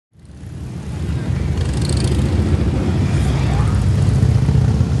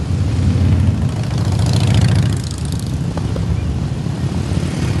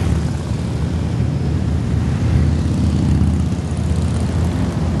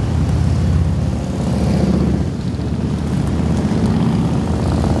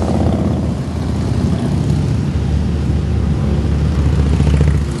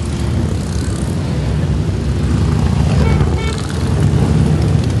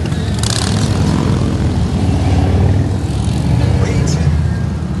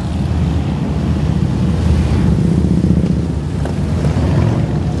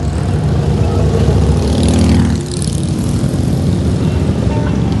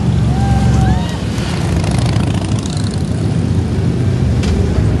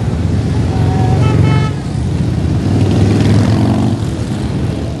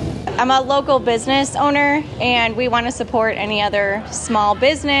I'm a local business owner, and we want to support any other small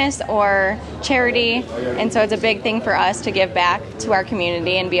business or charity, and so it's a big thing for us to give back to our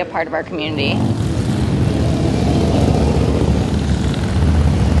community and be a part of our community.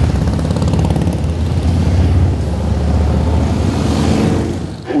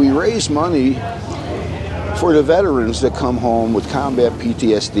 We raise money for the veterans that come home with combat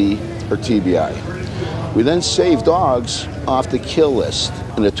PTSD or TBI. We then save dogs off the kill list.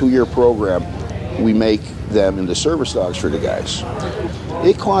 In a 2-year program, we make them into service dogs for the guys.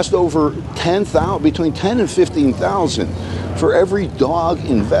 It costs over $10,000, between $10,000 and $15,000 for every dog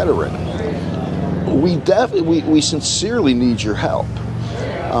and veteran. We sincerely need your help.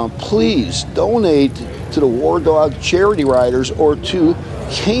 Please donate to the War Dog Charity Riders or to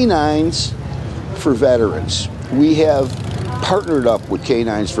K9's for Veterans. We have partnered up with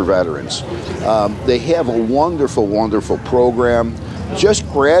K9's for Veterans. They have a wonderful, wonderful program. Just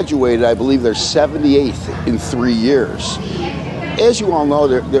graduated, I believe they're 78th in 3 years. As you all know,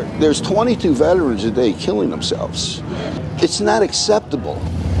 there's 22 veterans a day killing themselves. It's not acceptable.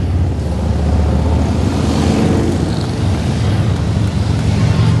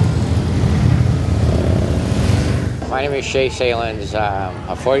 My name is Shay Salins. I'm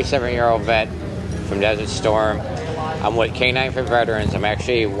a 47-year-old vet from Desert Storm. I'm with K9 for Veterans. I'm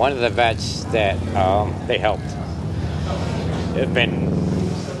actually one of the vets that they helped. It's been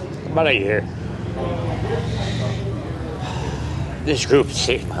about a year. This group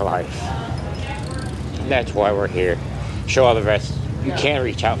saved my life. That's why we're here. Show all the vets you can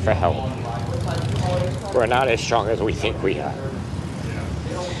reach out for help. We're not as strong as we think we are.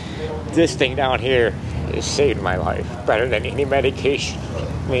 This thing down here has saved my life better than any medication,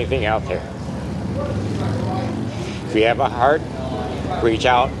 anything out there. If you have a heart, reach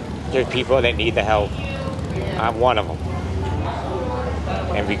out to people that need the help. I'm one of them.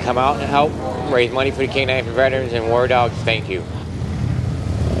 And if you come out and help raise money for the K9 for Veterans and War Dogs, thank you.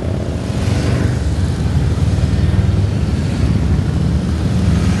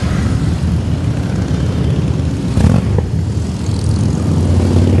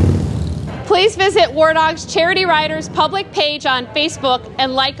 Please visit War Dogs Charity Riders public page on Facebook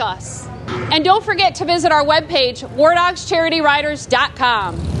and like us. And don't forget to visit our webpage,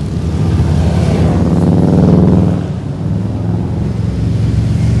 wardogscharityriders.com.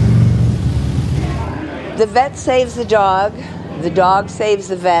 The vet saves the dog saves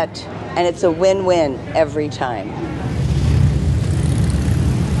the vet, and it's a win-win every time.